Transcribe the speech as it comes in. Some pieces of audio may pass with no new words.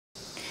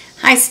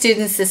Hi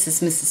students, this is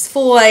Mrs.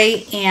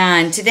 Foy,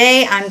 and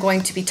today I'm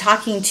going to be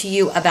talking to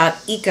you about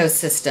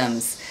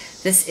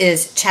ecosystems. This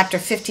is chapter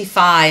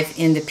 55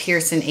 in the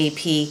Pearson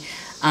AP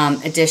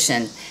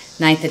edition,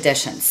 9th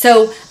edition.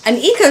 So an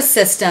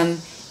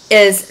ecosystem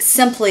is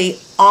simply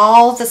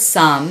all the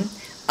sum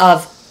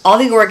of all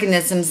the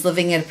organisms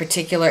living in a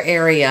particular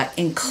area,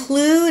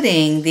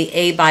 including the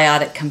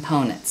abiotic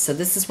components. So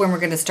this is when we're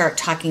going to start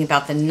talking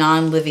about the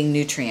non-living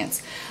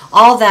nutrients.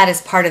 All that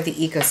is part of the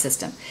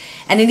ecosystem.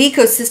 And an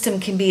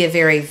ecosystem can be a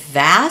very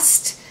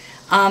vast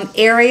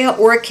area,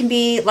 or it can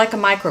be like a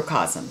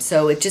microcosm.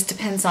 So it just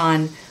depends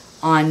on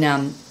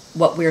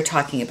what we're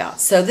talking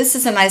about. So this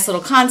is a nice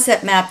little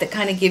concept map that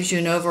kind of gives you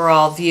an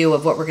overall view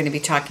of what we're going to be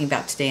talking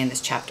about today in this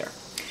chapter.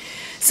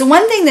 So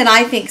one thing that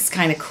I think is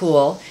kind of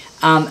cool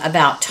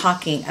about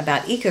talking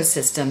about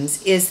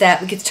ecosystems is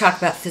that we get to talk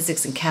about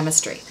physics and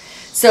chemistry.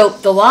 So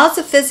the laws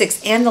of physics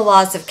and the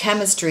laws of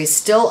chemistry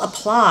still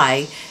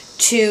apply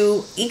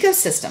to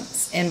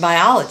ecosystems in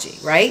biology,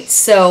 right?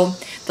 So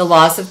the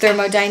laws of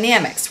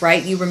thermodynamics,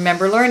 right? You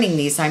remember learning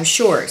these, I'm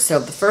sure. So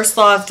the first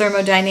law of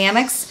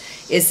thermodynamics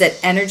is that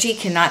energy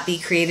cannot be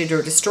created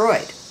or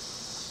destroyed.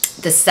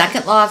 The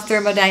second law of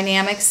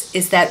thermodynamics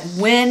is that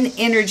when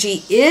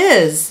energy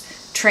is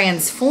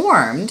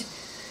transformed,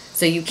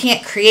 so you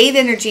can't create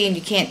energy and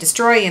you can't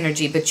destroy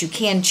energy, but you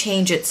can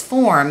change its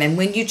form. And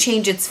when you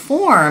change its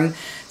form,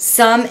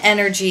 some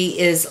energy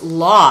is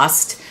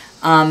lost,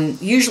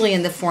 usually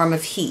in the form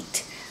of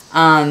heat.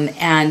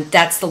 And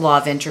that's the law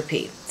of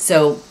entropy.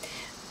 So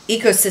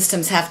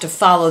ecosystems have to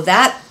follow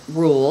that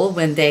rule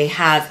when they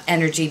have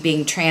energy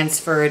being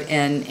transferred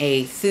in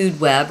a food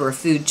web or a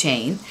food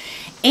chain.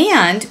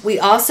 And we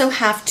also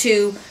have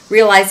to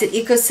realize that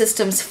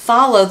ecosystems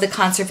follow the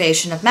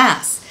conservation of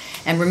mass.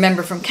 And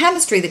remember from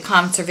chemistry, the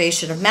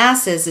conservation of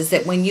masses is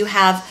that when you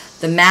have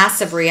the mass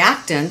of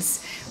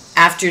reactants,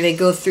 after they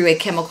go through a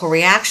chemical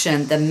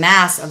reaction, the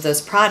mass of those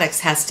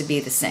products has to be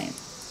the same.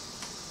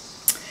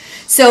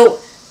 So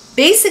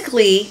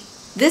basically,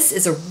 this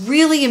is a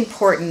really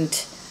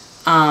important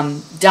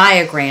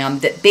diagram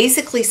that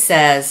basically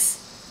says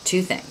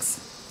two things.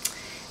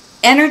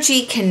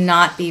 Energy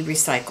cannot be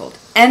recycled.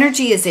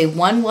 Energy is a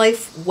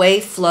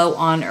one-way flow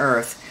on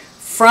Earth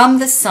from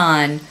the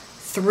sun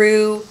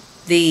through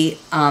the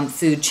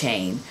food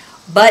chain,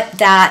 but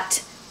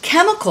that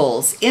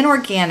chemicals,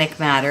 inorganic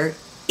matter,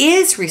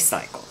 is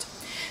recycled.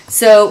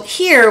 So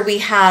here we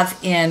have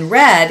in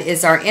red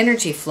is our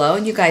energy flow,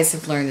 and you guys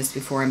have learned this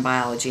before in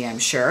biology, I'm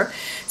sure.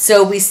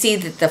 So we see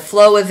that the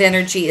flow of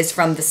energy is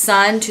from the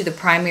sun to the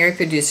primary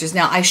producers.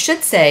 Now I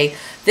should say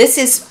this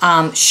is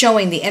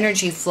showing the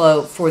energy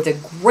flow for the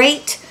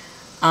great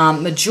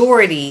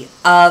majority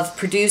of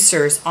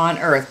producers on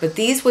Earth, but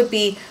these would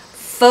be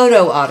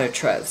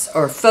photoautotrophs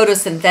or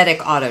photosynthetic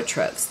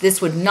autotrophs.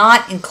 This would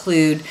not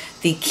include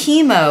the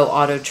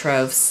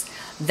chemoautotrophs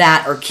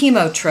that are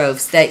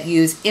chemotrophs that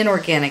use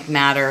inorganic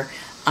matter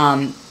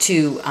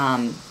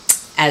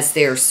as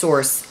their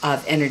source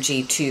of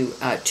energy to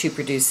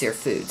produce their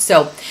food.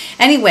 So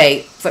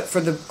anyway,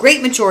 for the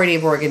great majority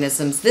of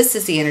organisms, this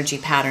is the energy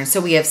pattern.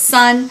 So we have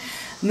sun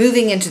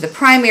moving into the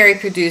primary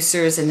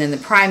producers, and then the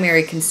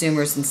primary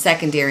consumers, and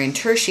secondary and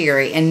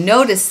tertiary. And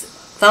notice,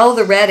 follow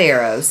the red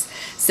arrows.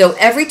 So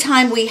every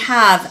time we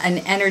have an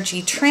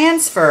energy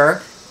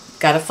transfer,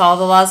 got to follow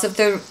the laws of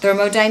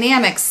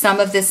thermodynamics, some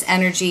of this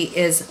energy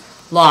is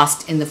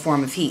lost in the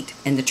form of heat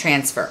in the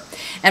transfer.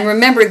 And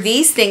remember,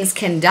 these things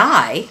can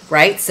die,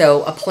 right?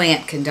 So a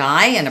plant can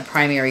die and a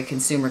primary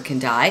consumer can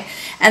die.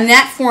 And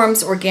that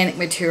forms organic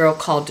material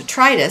called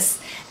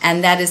detritus.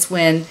 And that is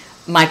when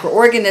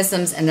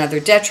microorganisms and other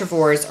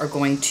detrivores are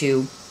going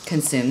to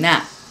consume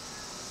that.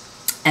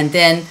 And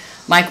then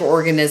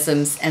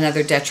microorganisms and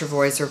other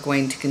detrivores are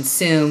going to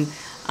consume,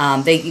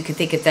 you can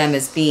think of them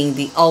as being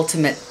the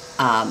ultimate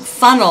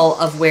funnel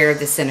of where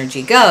this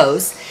energy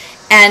goes.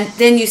 And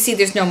then you see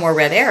there's no more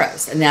red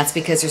arrows, and that's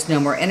because there's no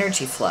more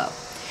energy flow.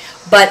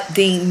 But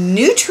the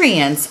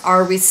nutrients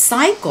are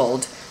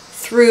recycled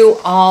through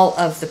all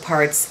of the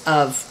parts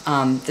of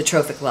the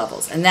trophic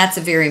levels, and that's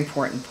a very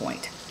important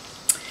point.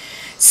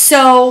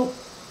 So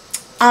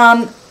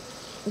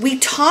we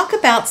talk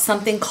about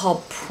something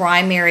called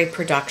primary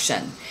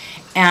production.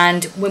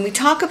 And when we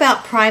talk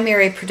about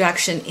primary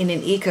production in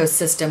an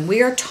ecosystem,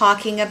 we are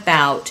talking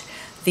about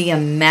the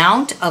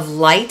amount of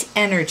light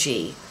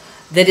energy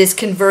that is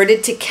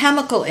converted to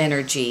chemical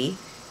energy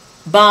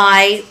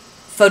by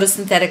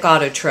photosynthetic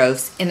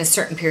autotrophs in a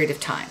certain period of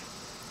time.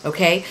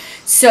 Okay?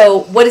 So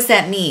what does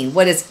that mean?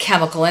 What is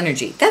chemical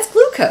energy? That's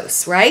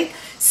glucose, right?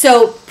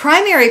 So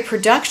primary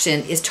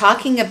production is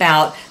talking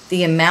about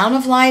the amount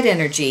of light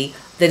energy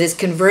that is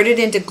converted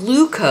into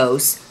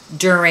glucose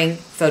during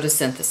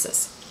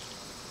photosynthesis.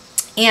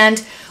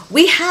 And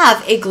we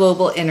have a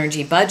global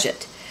energy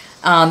budget.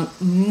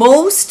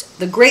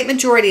 The great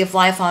majority of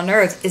life on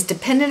Earth is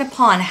dependent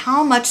upon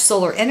how much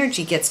solar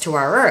energy gets to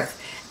our Earth.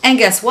 And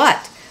guess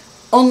what?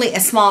 Only a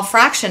small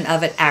fraction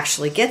of it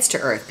actually gets to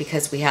Earth,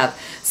 because we have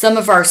some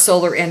of our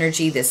solar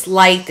energy, this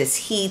light,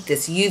 this heat,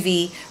 this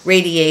UV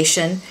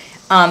radiation,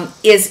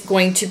 is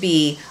going to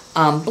be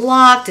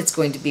blocked, it's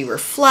going to be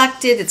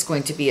reflected, it's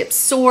going to be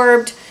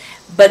absorbed,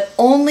 but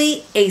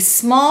only a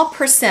small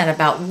percent,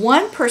 about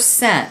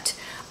 1%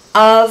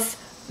 of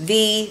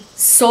the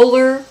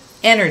solar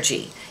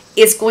energy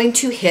is going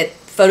to hit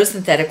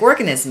photosynthetic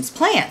organisms,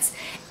 plants.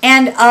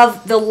 And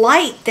of the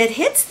light that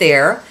hits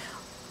there,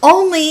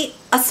 only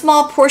a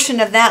small portion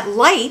of that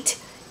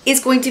light is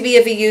going to be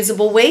of a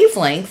usable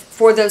wavelength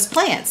for those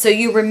plants. So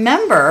you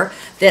remember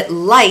that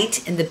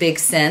light, in the big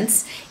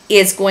sense,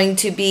 is going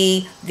to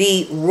be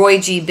the Roy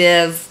G.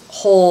 Biv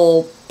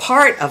whole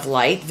part of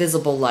light,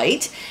 visible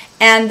light,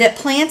 and that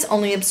plants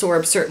only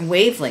absorb certain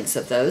wavelengths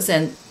of those,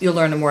 and you'll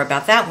learn more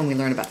about that when we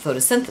learn about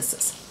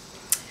photosynthesis.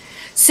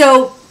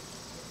 So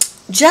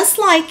just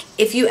like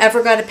if you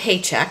ever got a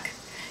paycheck,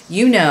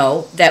 you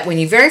know that when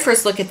you very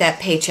first look at that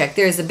paycheck,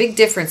 there is a big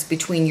difference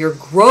between your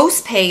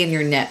gross pay and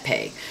your net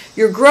pay.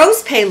 Your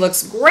gross pay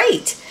looks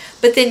great,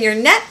 but then your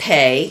net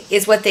pay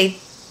is what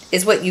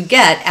you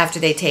get after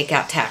they take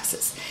out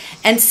taxes.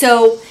 And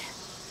so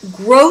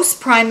gross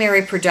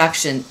primary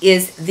production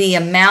is the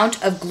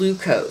amount of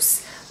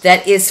glucose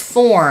that is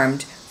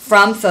formed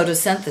from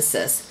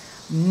photosynthesis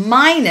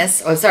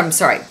minus,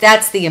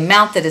 that's the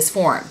amount that is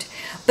formed.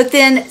 But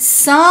then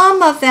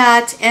some of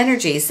that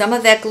energy, some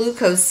of that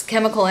glucose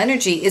chemical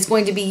energy is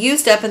going to be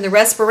used up in the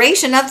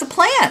respiration of the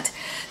plant.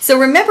 So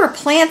remember,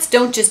 plants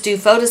don't just do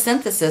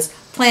photosynthesis,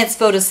 plants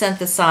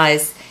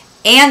photosynthesize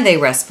and they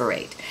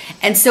respirate.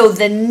 And so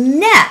the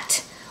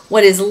net,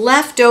 what is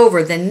left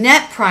over, the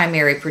net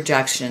primary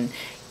production,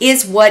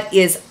 is what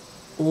is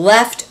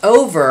left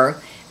over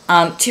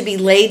to be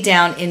laid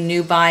down in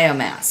new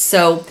biomass.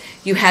 So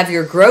you have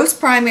your gross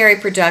primary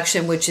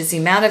production, which is the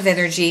amount of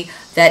energy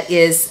that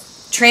is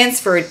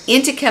transferred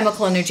into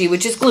chemical energy,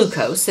 which is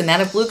glucose, the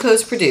amount of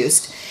glucose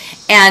produced,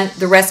 and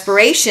the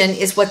respiration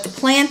is what the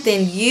plant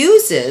then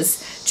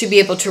uses to be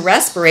able to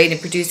respirate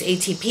and produce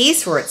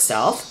ATPs for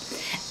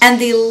itself,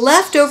 and the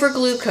leftover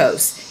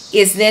glucose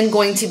is then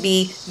going to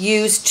be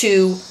used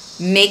to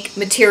make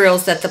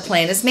materials that the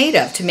plant is made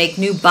of, to make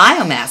new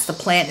biomass the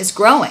plant is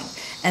growing,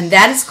 and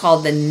that is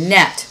called the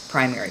net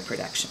primary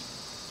production.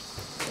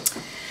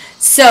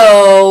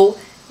 So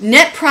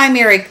net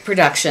primary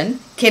production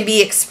can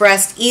be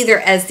expressed either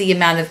as the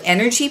amount of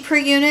energy per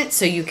unit,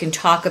 so you can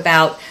talk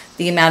about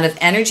the amount of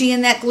energy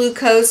in that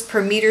glucose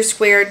per meter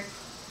squared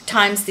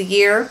times the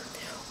year,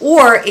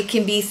 or it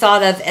can be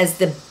thought of as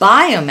the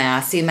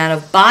biomass, the amount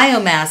of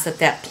biomass that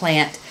that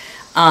plant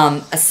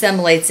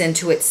assimilates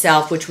into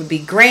itself, which would be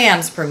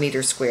grams per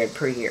meter squared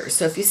per year.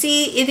 So if you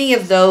see any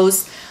of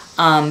those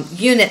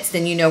units,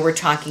 then you know we're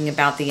talking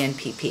about the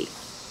NPP.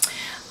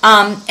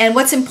 And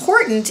what's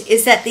important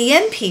is that the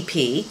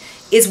NPP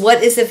is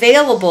what is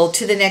available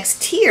to the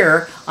next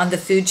tier on the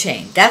food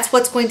chain. That's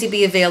what's going to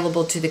be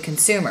available to the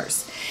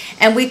consumers.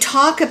 And we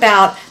talk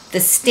about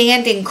the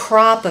standing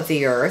crop of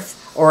the earth,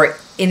 or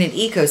in an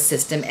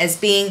ecosystem, as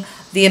being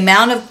the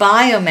amount of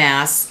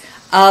biomass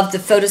of the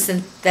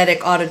photosynthetic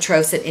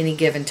autotrophs at any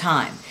given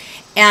time.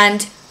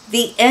 And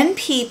the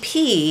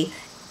NPP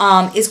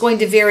is going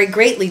to vary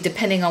greatly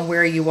depending on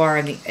where you are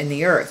in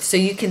the earth. So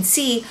you can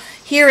see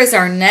here is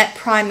our net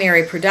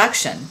primary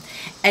production.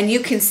 And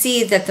you can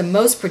see that the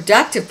most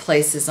productive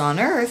places on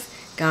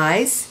Earth,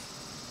 guys,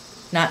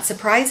 not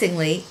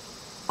surprisingly,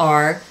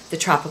 are the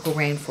tropical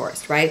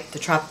rainforest, right? The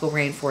tropical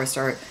rainforests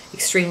are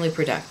extremely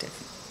productive.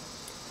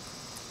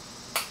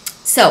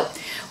 So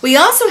we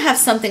also have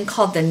something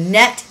called the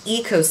net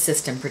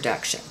ecosystem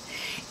production.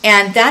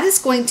 And that is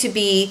going to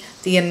be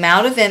the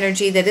amount of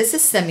energy that is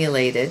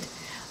assimilated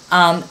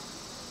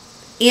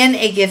in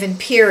a given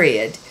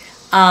period.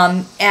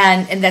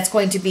 And that's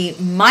going to be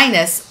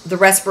minus the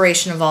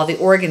respiration of all the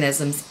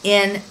organisms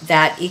in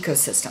that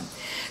ecosystem.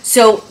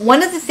 So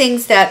one of the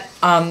things that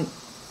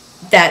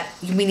that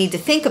we need to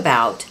think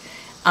about,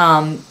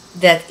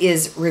 that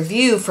is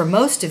review for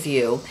most of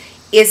you,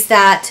 is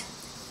that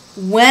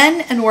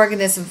when an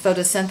organism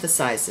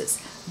photosynthesizes,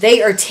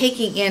 they are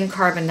taking in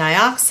carbon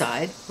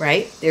dioxide,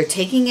 right? They're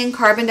taking in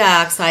carbon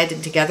dioxide,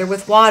 and together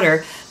with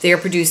water, they are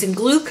producing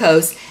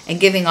glucose and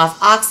giving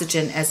off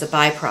oxygen as a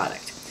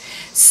byproduct.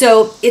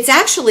 So it's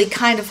actually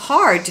kind of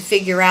hard to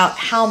figure out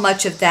how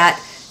much of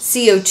that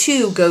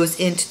CO2 goes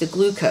into the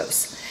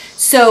glucose.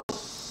 So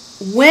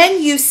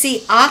when you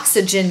see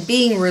oxygen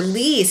being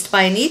released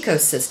by an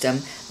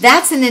ecosystem,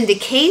 that's an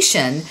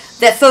indication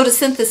that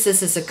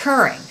photosynthesis is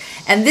occurring.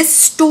 And this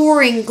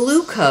storing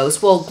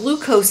glucose, well,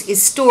 glucose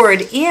is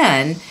stored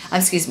in,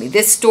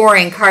 this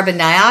storing carbon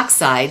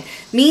dioxide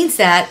means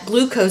that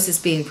glucose is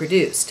being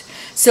produced.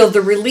 So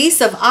the release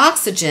of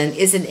oxygen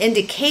is an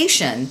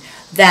indication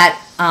that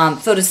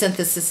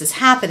photosynthesis is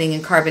happening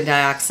and carbon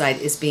dioxide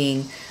is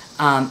being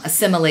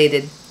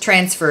assimilated,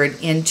 transferred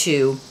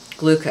into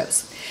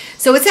glucose.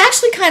 So it's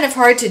actually kind of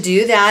hard to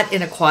do that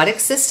in aquatic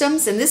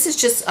systems, and this is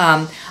just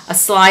a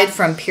slide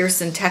from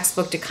Pearson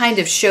textbook to kind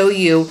of show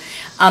you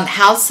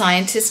how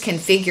scientists can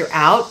figure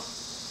out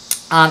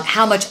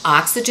how much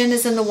oxygen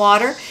is in the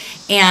water.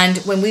 And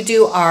when we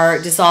do our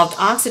dissolved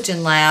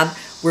oxygen lab,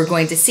 we're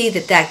going to see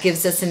that that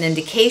gives us an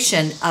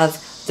indication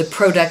of the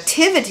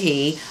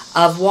productivity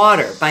of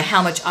water, by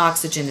how much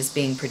oxygen is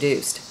being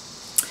produced.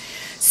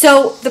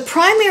 So the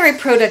primary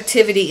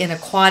productivity in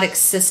aquatic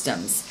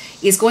systems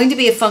is going to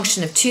be a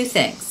function of two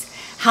things: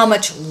 how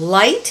much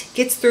light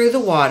gets through the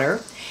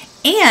water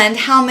and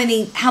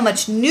how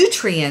much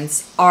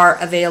nutrients are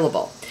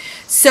available.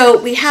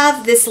 So we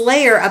have this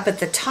layer up at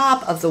the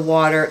top of the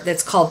water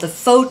that's called the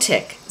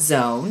photic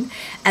zone,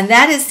 and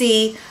that is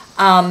the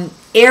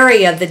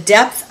area, the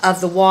depth of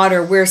the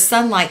water where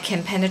sunlight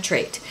can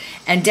penetrate.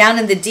 And down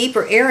in the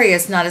deeper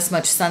areas, not as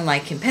much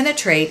sunlight can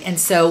penetrate, and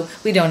so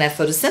we don't have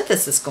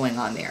photosynthesis going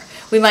on there.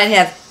 We might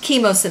have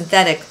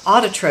chemosynthetic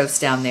autotrophs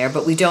down there,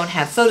 but we don't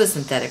have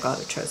photosynthetic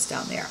autotrophs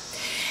down there.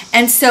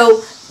 And so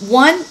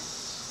one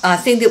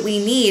thing that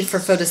we need for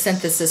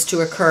photosynthesis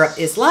to occur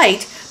is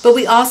light, but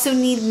we also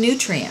need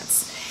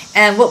nutrients.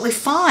 And what we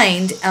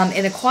find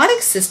in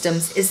aquatic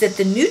systems is that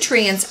the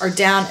nutrients are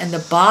down in the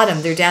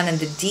bottom. They're down in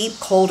the deep,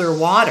 colder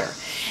water.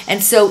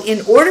 And so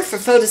in order for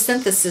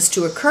photosynthesis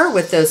to occur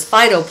with those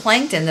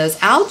phytoplankton,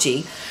 those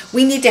algae,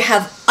 we need to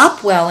have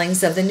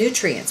upwellings of the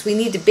nutrients. We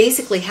need to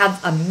basically have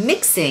a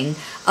mixing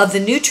of the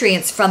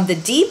nutrients from the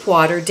deep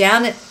water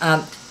down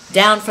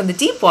from the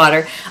deep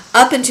water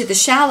up into the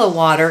shallow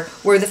water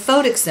where the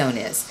photic zone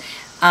is.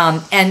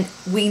 And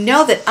we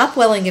know that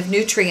upwelling of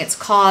nutrients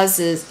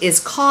is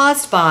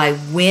caused by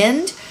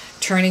wind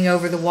turning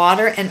over the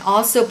water, and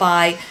also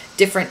by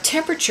different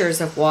temperatures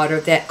of water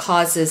that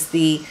causes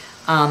the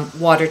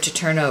water to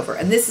turn over.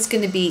 And this is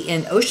going to be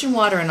in ocean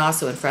water and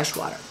also in fresh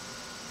water.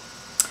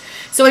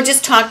 So I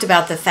just talked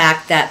about the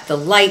fact that the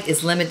light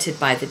is limited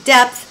by the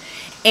depth,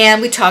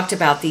 and we talked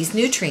about these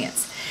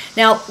nutrients.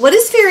 Now, what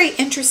is very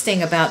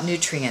interesting about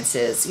nutrients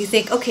is you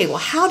think, okay, well,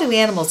 how do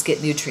animals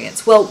get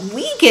nutrients? Well,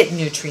 we get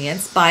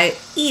nutrients by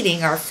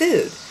eating our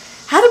food.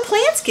 How do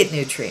plants get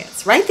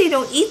nutrients, right? They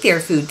don't eat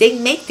their food, they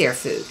make their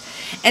food.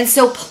 And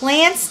so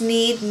plants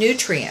need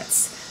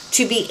nutrients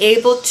to be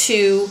able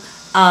to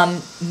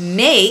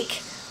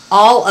make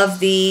all of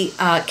the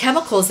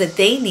chemicals that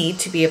they need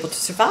to be able to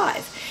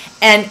survive.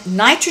 And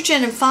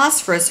nitrogen and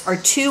phosphorus are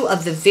two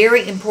of the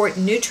very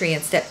important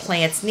nutrients that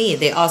plants need.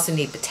 They also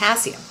need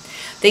potassium.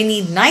 They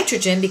need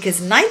nitrogen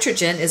because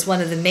nitrogen is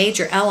one of the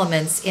major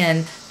elements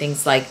in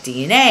things like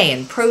DNA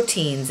and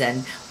proteins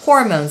and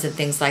hormones and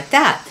things like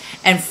that.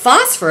 And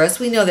phosphorus,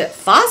 we know that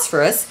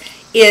phosphorus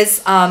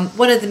is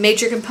one of the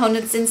major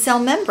components in cell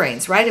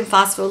membranes, right, in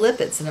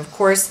phospholipids. And of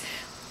course,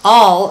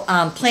 all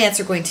plants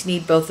are going to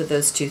need both of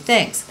those two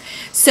things.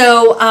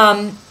 So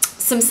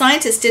some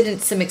scientists did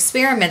some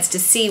experiments to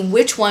see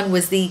which one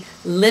was the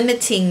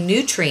limiting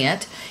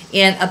nutrient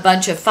in a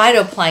bunch of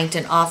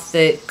phytoplankton off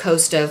the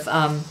coast of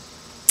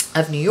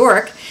New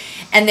York,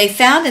 and they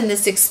found in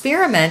this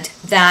experiment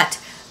that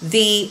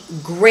the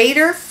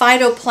greater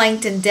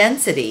phytoplankton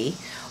density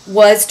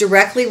was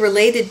directly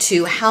related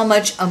to how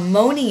much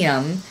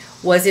ammonium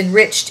was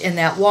enriched in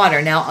that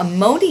water. Now,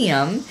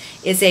 ammonium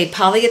is a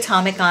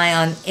polyatomic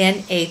ion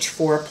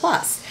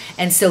NH4+,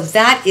 and so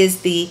that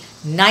is the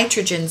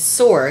nitrogen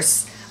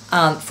source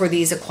for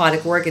these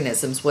aquatic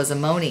organisms, was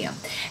ammonium.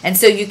 And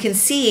so you can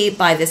see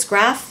by this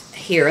graph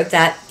here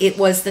that it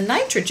was the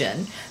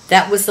nitrogen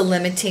that was the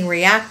limiting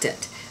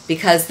reactant,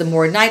 because the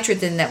more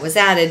nitrogen that was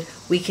added,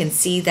 we can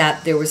see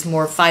that there was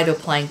more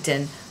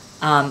phytoplankton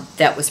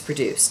that was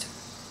produced.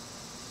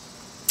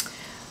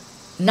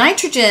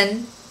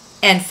 Nitrogen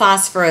and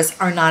phosphorus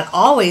are not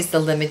always the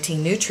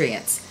limiting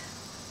nutrients.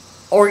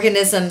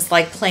 Organisms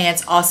like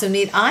plants also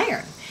need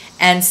iron.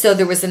 And so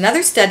there was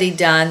another study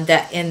done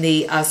that in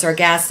the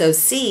Sargasso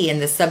Sea in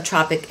the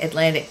subtropic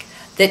Atlantic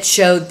that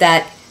showed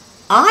that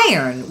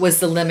iron was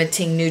the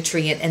limiting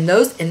nutrient in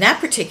that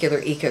particular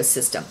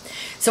ecosystem.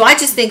 So I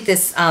just think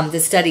this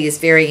study is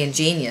very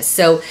ingenious.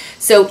 So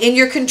in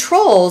your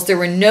controls, there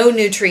were no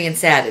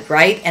nutrients added,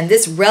 right? And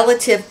this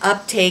relative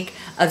uptake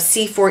of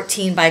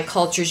C14 by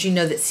cultures, you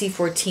know that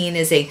C14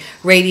 is a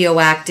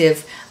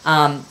radioactive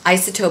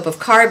isotope of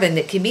carbon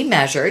that can be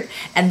measured,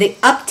 and the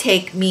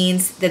uptake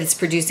means that it's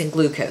producing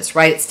glucose,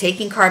 right? It's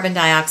taking carbon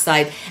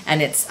dioxide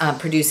and it's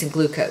producing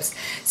glucose.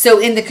 So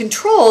in the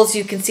controls,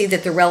 you can see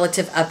that the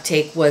relative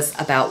uptake was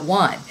about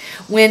 1.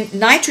 When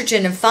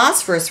nitrogen and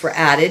phosphorus were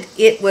added,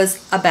 it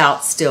was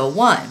about still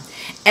 1.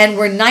 And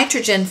where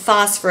nitrogen,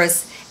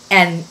 phosphorus,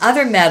 and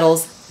other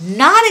metals,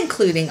 not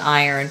including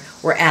iron,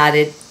 were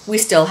added, we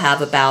still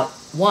have about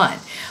 1.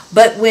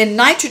 But when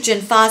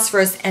nitrogen,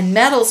 phosphorus, and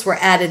metals were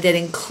added that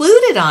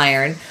included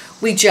iron,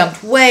 we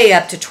jumped way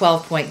up to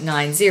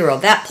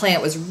 12.90. That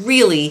plant was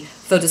really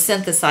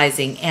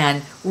photosynthesizing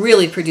and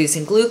really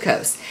producing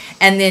glucose.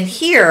 And then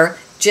here,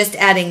 just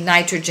adding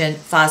nitrogen,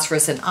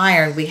 phosphorus, and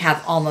iron, we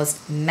have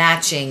almost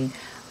matching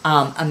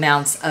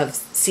amounts of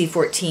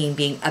C14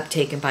 being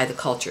uptaken by the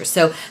culture.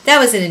 So that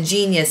was an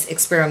ingenious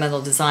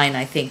experimental design,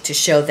 I think, to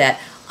show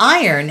that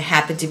iron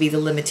happened to be the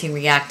limiting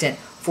reactant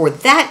for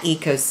that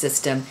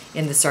ecosystem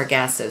in the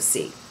Sargasso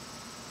Sea.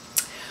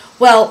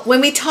 Well,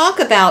 when we talk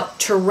about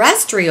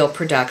terrestrial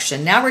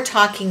production, now we're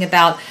talking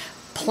about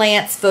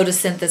plants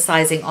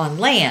photosynthesizing on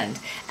land.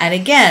 And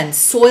again,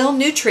 soil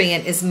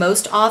nutrient is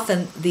most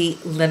often the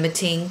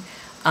limiting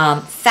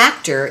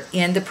factor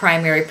in the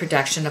primary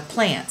production of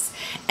plants.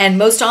 And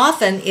most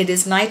often it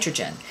is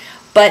nitrogen.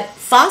 But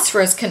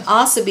phosphorus can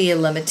also be a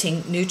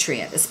limiting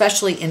nutrient,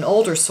 especially in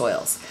older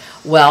soils.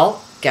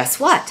 Well, guess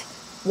what?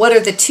 What are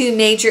the two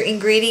major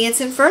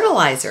ingredients in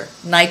fertilizer?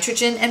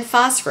 Nitrogen and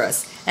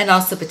phosphorus, and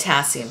also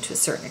potassium to a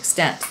certain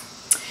extent.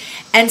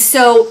 And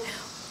so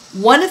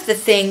one of the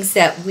things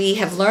that we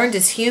have learned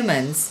as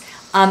humans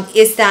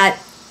is that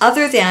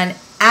other than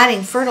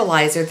adding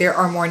fertilizer, there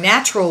are more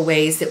natural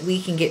ways that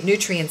we can get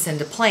nutrients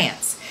into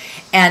plants.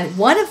 And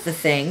one of the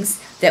things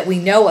that we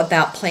know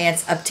about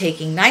plants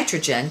uptaking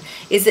nitrogen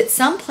is that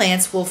some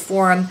plants will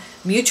form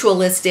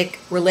mutualistic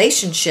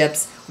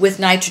relationships with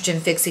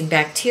nitrogen-fixing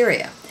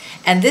bacteria.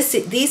 And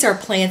these are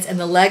plants in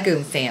the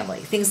legume family.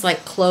 Things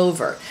like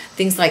clover,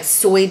 things like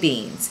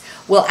soybeans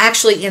will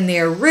actually in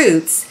their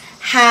roots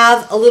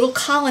have a little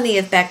colony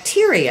of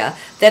bacteria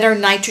that are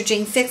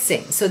nitrogen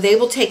fixing. So they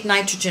will take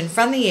nitrogen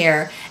from the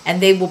air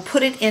and they will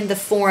put it in the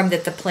form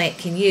that the plant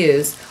can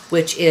use,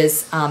 which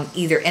is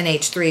either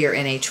NH3 or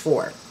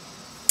NH4.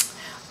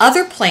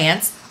 Other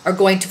plants are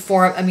going to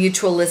form a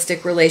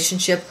mutualistic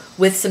relationship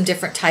with some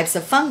different types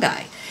of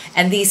fungi.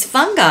 And these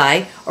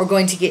fungi are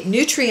going to get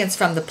nutrients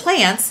from the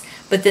plants,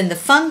 but then the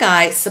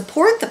fungi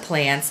support the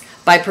plants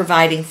by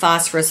providing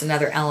phosphorus and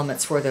other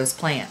elements for those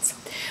plants.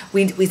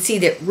 We see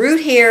that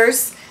root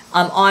hairs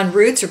on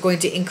roots are going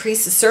to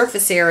increase the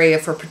surface area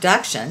for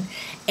production,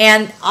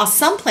 and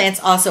some plants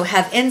also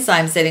have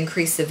enzymes that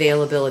increase the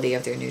availability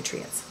of their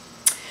nutrients.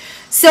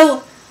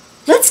 So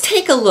let's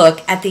take a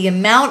look at the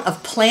amount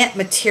of plant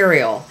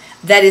material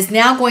that is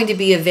now going to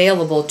be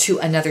available to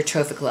another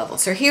trophic level.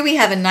 So here we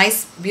have a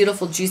nice,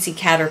 beautiful, juicy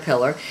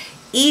caterpillar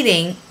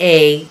eating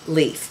a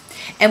leaf.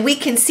 And we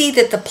can see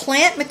that the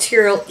plant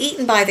material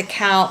eaten by the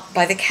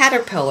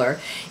caterpillar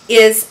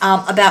is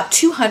about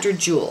 200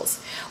 joules.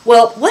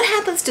 Well, what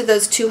happens to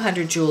those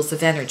 200 joules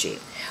of energy?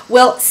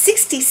 Well,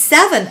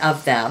 67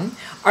 of them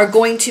are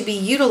going to be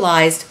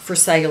utilized for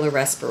cellular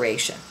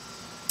respiration.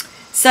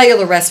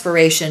 Cellular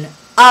respiration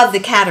of the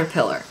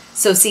caterpillar.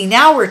 So see,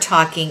 now we're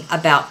talking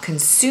about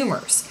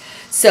consumers.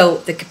 So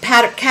the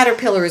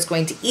caterpillar is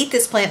going to eat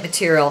this plant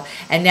material,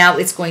 and now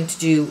it's going to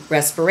do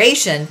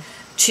respiration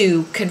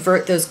to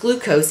convert those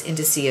glucose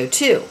into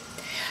CO2.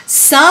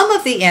 Some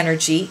of the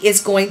energy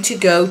is going to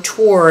go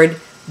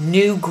toward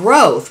new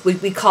growth.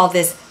 We call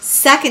this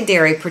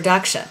secondary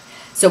production.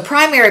 So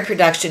primary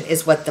production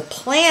is what the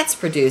plants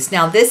produce.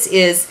 Now this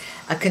is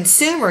a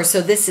consumer, so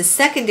this is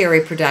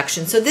secondary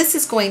production. So this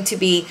is going to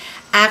be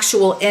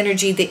actual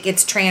energy that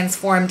gets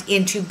transformed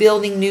into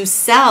building new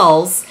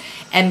cells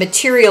and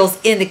materials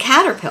in the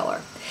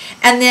caterpillar.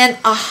 And then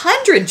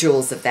 100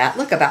 joules of that,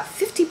 look, about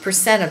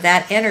 50% of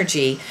that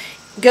energy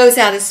goes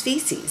out as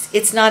feces.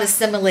 It's not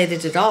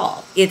assimilated at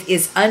all. It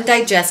is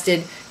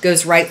undigested,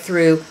 goes right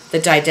through the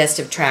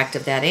digestive tract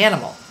of that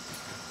animal.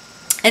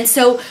 And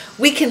so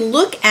we can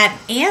look at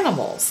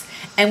animals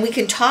and we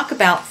can talk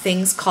about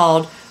things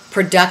called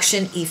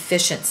production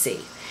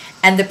efficiency.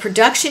 And the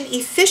production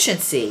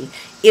efficiency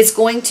is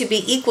going to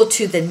be equal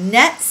to the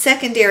net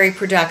secondary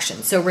production.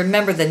 So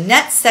remember, the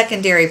net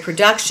secondary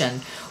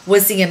production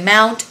was the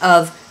amount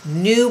of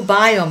new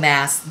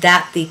biomass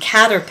that the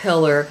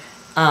caterpillar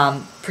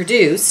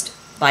produced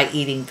by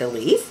eating the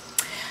leaf,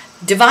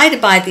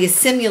 divided by the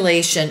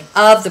assimilation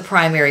of the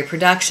primary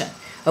production.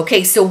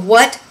 Okay, so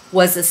what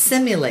was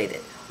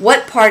assimilated?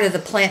 What part of the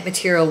plant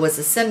material was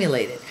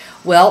assimilated?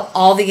 Well,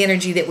 all the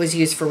energy that was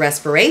used for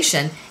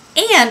respiration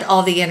and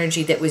all the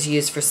energy that was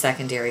used for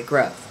secondary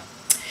growth.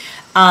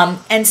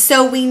 And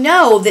so we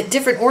know that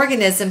different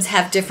organisms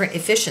have different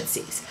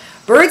efficiencies.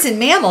 Birds and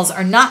mammals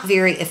are not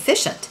very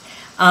efficient.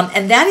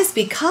 And that is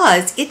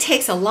because it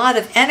takes a lot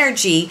of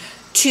energy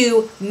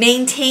to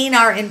maintain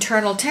our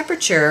internal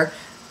temperature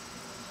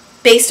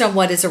based on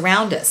what is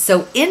around us.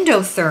 So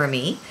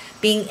endothermy,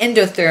 being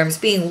endotherms,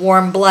 being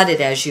warm-blooded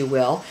as you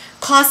will,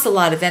 costs a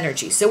lot of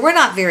energy. So we're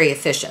not very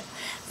efficient.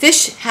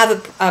 Fish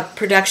have a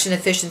production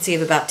efficiency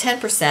of about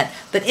 10%,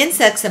 but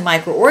insects and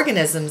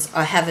microorganisms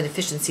have an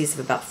efficiencies of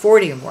about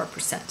 40 or more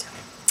percent.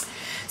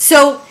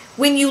 So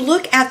when you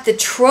look at the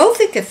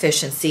trophic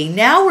efficiency,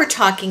 now we're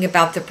talking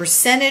about the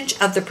percentage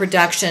of the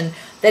production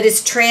that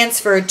is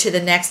transferred to the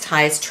next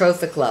highest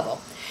trophic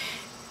level.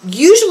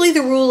 Usually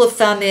the rule of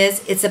thumb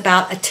is it's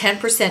about a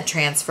 10%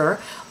 transfer,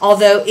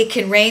 although it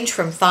can range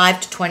from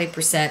 5 to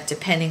 20%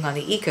 depending on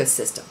the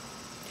ecosystem.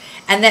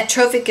 And that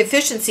trophic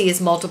efficiency is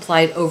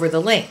multiplied over the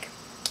link.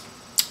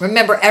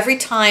 Remember, every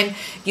time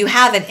you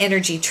have an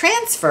energy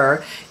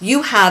transfer,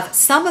 you have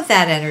some of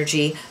that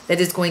energy that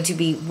is going to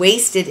be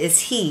wasted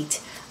as heat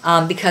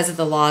because of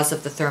the laws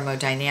of the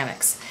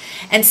thermodynamics.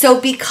 And so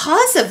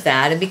because of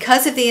that, and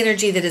because of the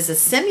energy that is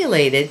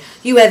assimilated,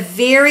 you have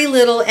very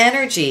little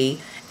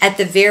energy at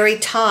the very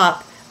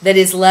top that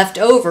is left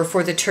over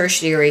for the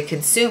tertiary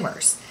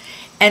consumers.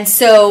 And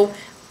so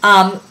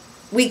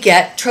we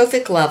get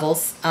trophic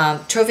levels,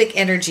 trophic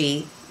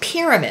energy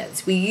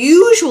pyramids, we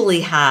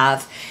usually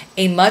have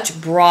a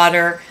much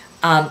broader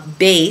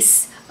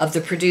base of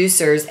the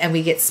producers, and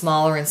we get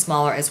smaller and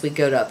smaller as we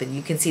go up. And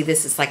you can see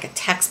this is like a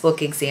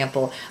textbook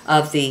example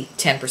of the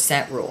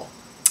 10% rule.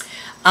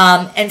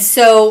 And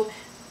so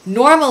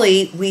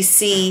normally we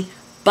see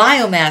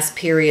biomass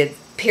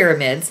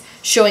pyramids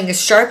showing a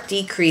sharp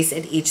decrease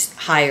at each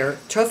higher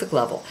trophic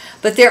level.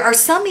 But there are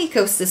some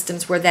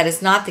ecosystems where that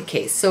is not the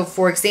case. So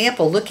for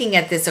example, looking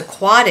at this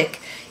aquatic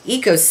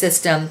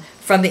ecosystem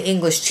from the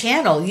English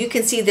Channel, you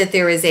can see that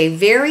there is a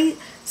very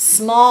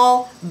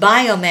small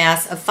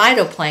biomass of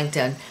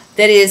phytoplankton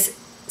that is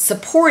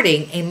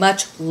supporting a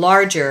much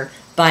larger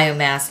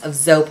biomass of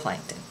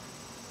zooplankton.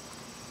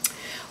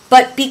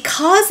 But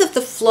because of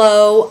the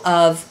flow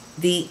of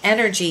the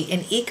energy in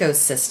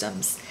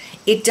ecosystems,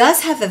 it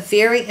does have a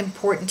very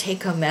important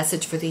take-home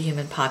message for the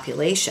human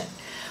population.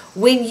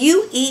 When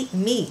you eat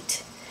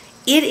meat,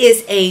 it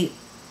is a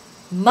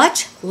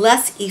much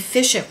less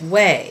efficient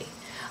way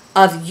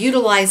of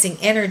utilizing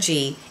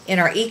energy in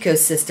our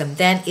ecosystem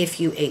than if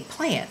you ate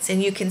plants.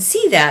 And you can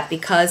see that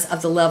because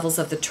of the levels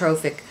of the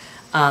trophic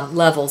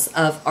levels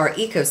of our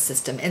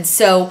ecosystem. And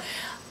so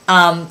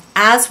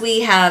as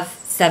we have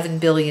 7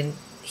 billion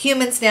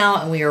humans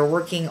now, and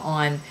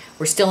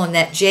we're still in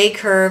that J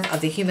curve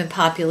of the human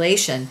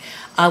population,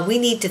 we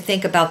need to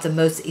think about the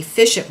most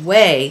efficient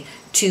way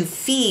to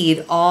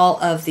feed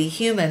all of the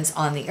humans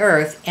on the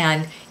earth.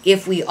 And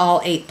if we all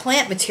ate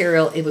plant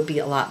material, it would be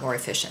a lot more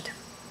efficient.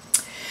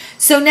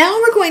 So now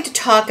we're going to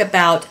talk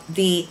about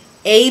the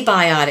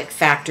abiotic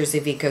factors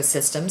of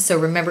ecosystems. So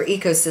remember,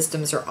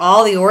 ecosystems are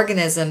all the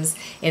organisms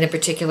in a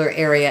particular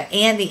area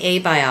and the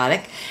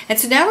abiotic. And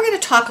so now we're going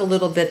to talk a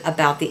little bit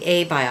about the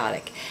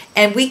abiotic.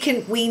 And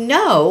we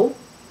know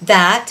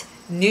that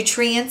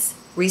nutrients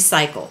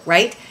recycle,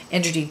 right?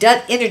 Energy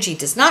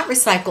does not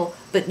recycle,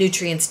 but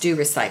nutrients do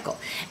recycle.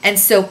 And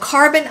so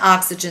carbon,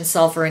 oxygen,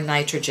 sulfur, and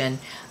nitrogen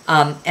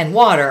and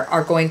water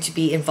are going to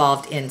be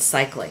involved in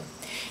cycling.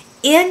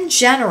 In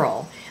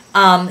general,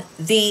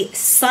 the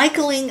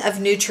cycling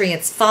of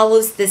nutrients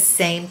follows this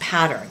same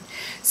pattern.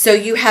 So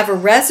you have a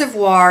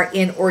reservoir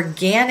in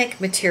organic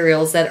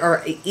materials that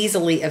are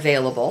easily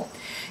available.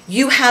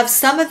 You have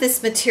some of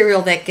this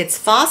material that gets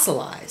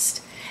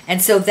fossilized,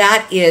 and so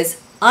that is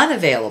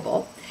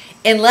unavailable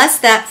unless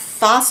that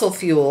fossil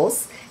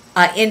fuels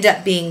end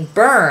up being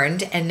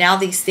burned, and now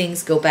these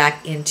things go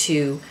back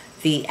into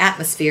the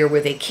atmosphere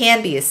where they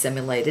can be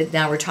assimilated.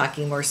 Now we're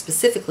talking more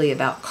specifically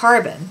about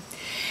carbon.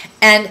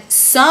 And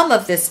some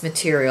of this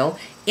material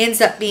ends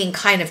up being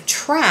kind of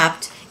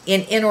trapped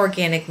in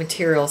inorganic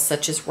materials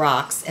such as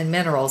rocks and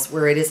minerals,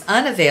 where it is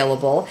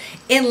unavailable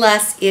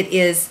unless it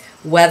is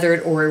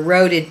weathered or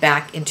eroded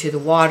back into the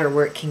water,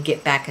 where it can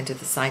get back into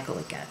the cycle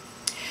again.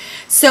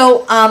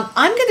 So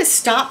I'm going to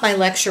stop my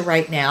lecture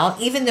right now,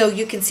 even though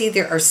you can see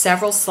there are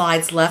several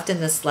slides left in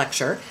this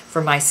lecture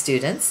for my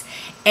students.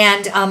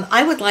 And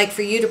I would like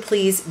for you to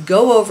please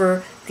go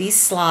over these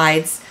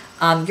slides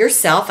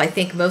yourself. I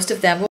think most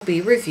of them will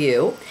be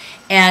review,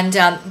 and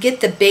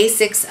get the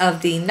basics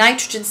of the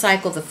nitrogen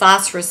cycle, the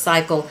phosphorus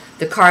cycle,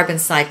 the carbon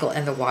cycle,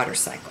 and the water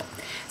cycle.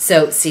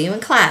 So see you in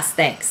class.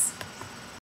 Thanks.